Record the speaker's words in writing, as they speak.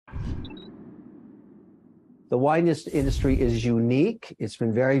The wine industry is unique. It's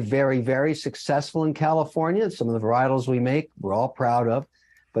been very, very, very successful in California. Some of the varietals we make, we're all proud of.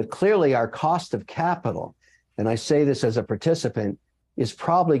 But clearly our cost of capital, and I say this as a participant, is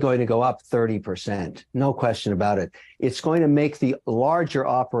probably going to go up 30%. No question about it. It's going to make the larger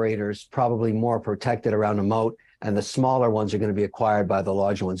operators probably more protected around a moat, and the smaller ones are going to be acquired by the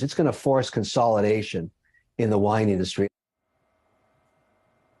larger ones. It's going to force consolidation in the wine industry.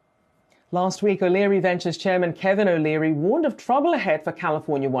 Last week, O'Leary Ventures chairman Kevin O'Leary warned of trouble ahead for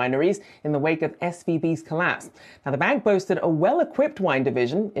California wineries in the wake of SVB's collapse. Now, the bank boasted a well-equipped wine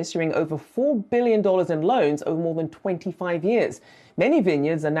division, issuing over $4 billion in loans over more than 25 years. Many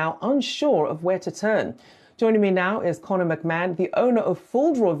vineyards are now unsure of where to turn. Joining me now is Connor McMahon, the owner of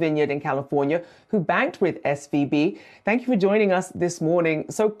Fulldraw Vineyard in California, who banked with SVB. Thank you for joining us this morning.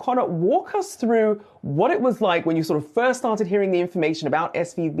 So, Connor, walk us through what it was like when you sort of first started hearing the information about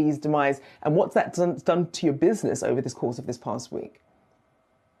SVB's demise, and what's that done to your business over this course of this past week.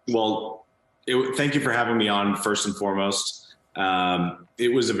 Well, thank you for having me on, first and foremost.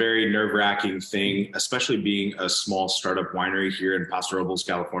 It was a very nerve-wracking thing, especially being a small startup winery here in Paso Robles,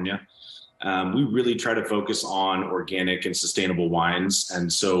 California. We really try to focus on organic and sustainable wines.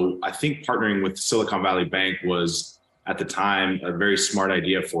 And so I think partnering with Silicon Valley Bank was, at the time, a very smart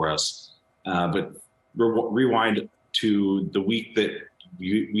idea for us. But rewind to the week that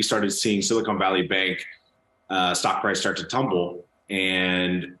we started seeing Silicon Valley Bank stock price start to tumble,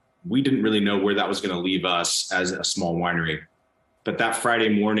 and we didn't really know where that was going to leave us as a small winery. But that Friday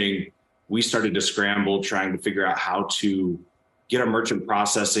morning, we started to scramble, trying to figure out how to get our merchant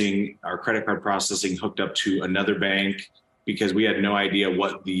processing, our credit card processing hooked up to another bank, because we had no idea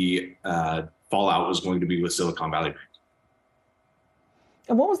what the fallout was going to be with Silicon Valley Bank.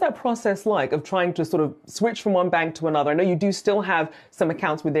 And what was that process like of trying to sort of switch from one bank to another? I know you do still have some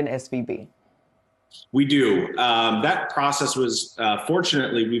accounts within SVB. We do. That process was,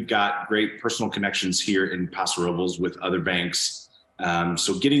 fortunately, we've got great personal connections here in Paso Robles with other banks.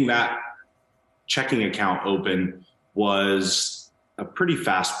 So getting that checking account open was a pretty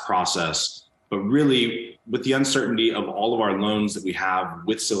fast process, but really with the uncertainty of all of our loans that we have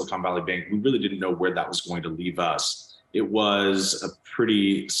with Silicon Valley Bank, we really didn't know where that was going to leave us. It was a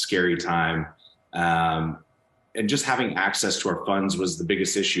pretty scary time. And just having access to our funds was the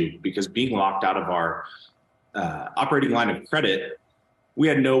biggest issue, because being locked out of our operating line of credit, we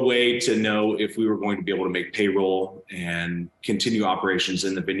had no way to know if we were going to be able to make payroll and continue operations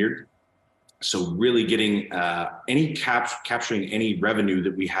in the vineyard. So really getting capturing any revenue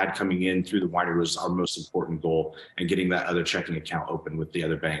that we had coming in through the winery was our most important goal, and getting that other checking account open with the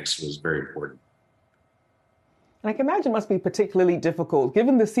other banks was very important. And I can imagine it must be particularly difficult,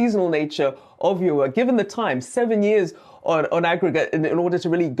 given the seasonal nature of your work, given the time, 7 years on aggregate, in order to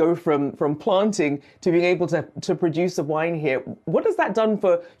really go from planting to being able to produce a wine here. What has that done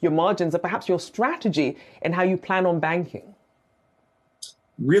for your margins, and perhaps your strategy and how you plan on banking?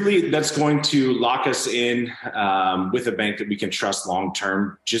 Really, that's going to lock us in with a bank that we can trust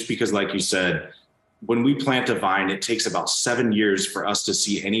long-term, just because, like you said, when we plant a vine, it takes about 7 years for us to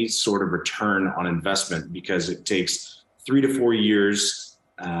see any sort of return on investment, because it takes 3 to 4 years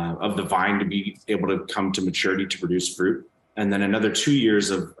of the vine to be able to come to maturity to produce fruit, and then another 2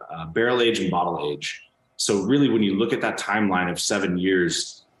 years of barrel age and bottle age. So really, when you look at that timeline of 7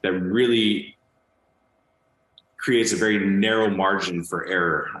 years, that really creates a very narrow margin for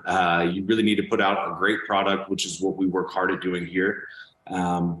error. You really need to put out a great product, which is what we work hard at doing here,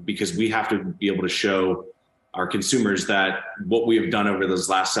 because we have to be able to show our consumers that what we have done over those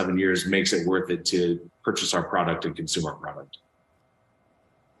last 7 years makes it worth it to purchase our product and consume our product.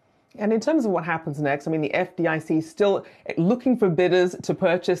 And in terms of what happens next, I mean, the FDIC is still looking for bidders to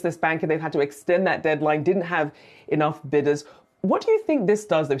purchase this bank, and they've had to extend that deadline, didn't have enough bidders. What do you think this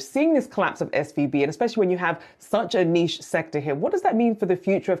does, though, seeing this collapse of SVB, and especially when you have such a niche sector here? What does that mean for the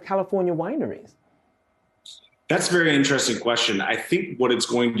future of California wineries? That's a very interesting question. I think what it's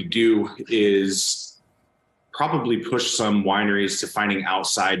going to do is probably push some wineries to finding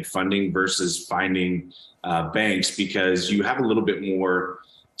outside funding versus finding banks, because you have a little bit more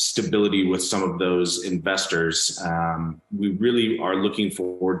stability with some of those investors. We really are looking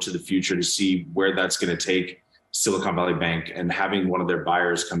forward to the future to see where that's going to take Silicon Valley Bank, and having one of their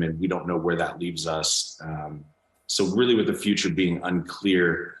buyers come in, we don't know where that leaves us. So really, with the future being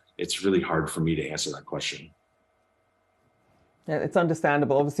unclear, it's really hard for me to answer that question. Yeah, it's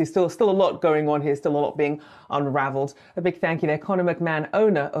understandable. Obviously, still a lot going on here, still a lot being unraveled. A big thank you there, Connor McMahon,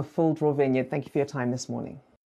 owner of Fulldraw Vineyard. Thank you for your time this morning.